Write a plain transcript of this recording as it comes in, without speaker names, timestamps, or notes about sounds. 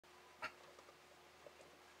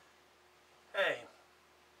Hey,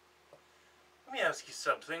 let me ask you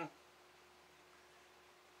something.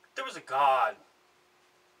 If there was a God,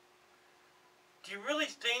 do you really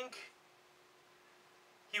think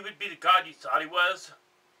he would be the God you thought he was?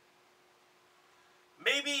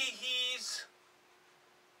 Maybe he's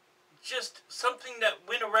just something that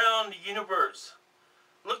went around the universe,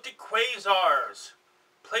 looked at quasars,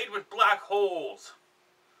 played with black holes,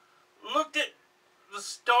 looked at the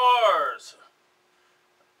stars,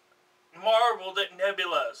 marveled at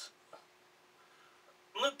nebulas,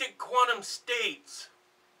 looked at quantum states,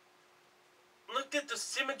 looked at the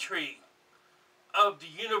symmetry of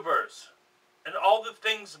the universe and all the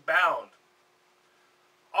things abound,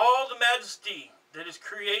 all the majesty that is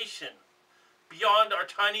creation beyond our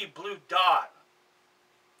tiny blue dot.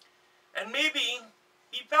 And maybe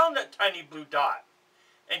he found that tiny blue dot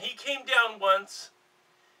and he came down once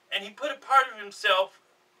and he put a part of himself,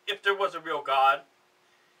 if there was a real God,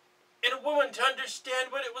 in a woman to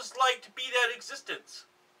understand what it was like to be that existence.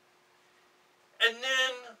 And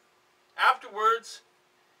then afterwards,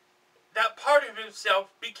 that part of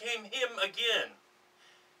himself became him again.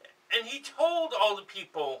 And he told all the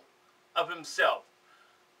people of himself.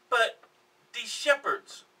 But these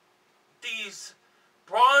shepherds, these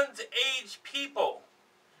Bronze Age people,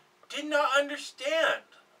 did not understand,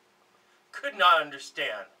 could not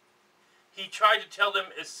understand. He tried to tell them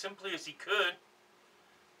as simply as he could,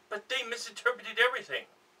 but they misinterpreted everything.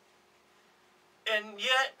 And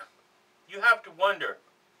yet, you have to wonder,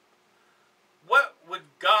 what would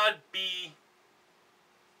God be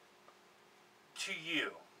to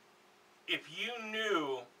you if you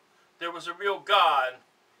knew there was a real God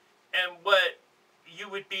and what you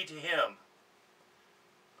would be to him?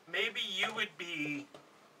 Maybe you would be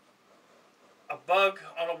a bug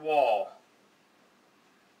on a wall.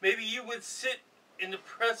 Maybe you would sit in the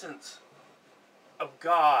presence of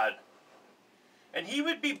God and he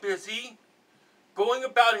would be busy going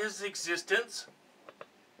about his existence,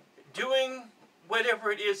 doing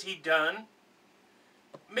whatever it is he'd done.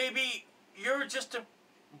 Maybe you're just a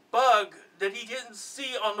bug that he didn't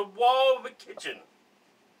see on the wall of a kitchen.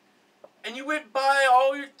 And you went by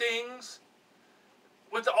all your things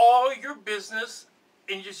with all your business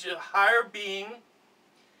in just your higher being.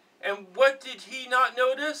 And what did he not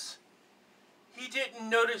notice? He didn't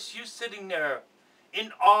notice you sitting there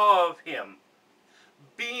in awe of him,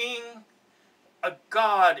 being a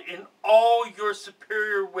God in all your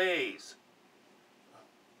superior ways.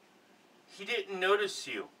 He didn't notice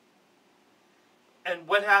you. And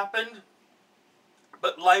what happened?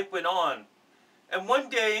 But life went on. And one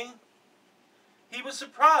day, he was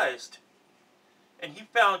surprised. And he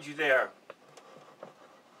found you there.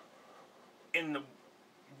 In the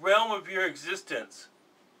realm of your existence.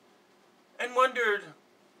 And wondered,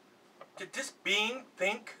 did this being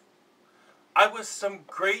think I was some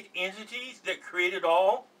great entity that created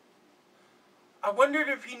all? I wondered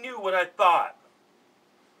if he knew what I thought.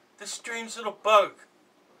 This strange little bug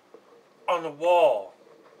on the wall.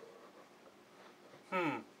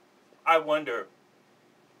 I wonder,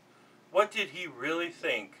 what did he really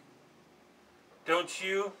think? Don't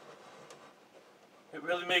you? It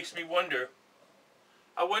really makes me wonder.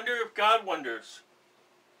 I wonder if God wonders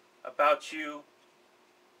about you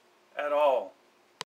at all.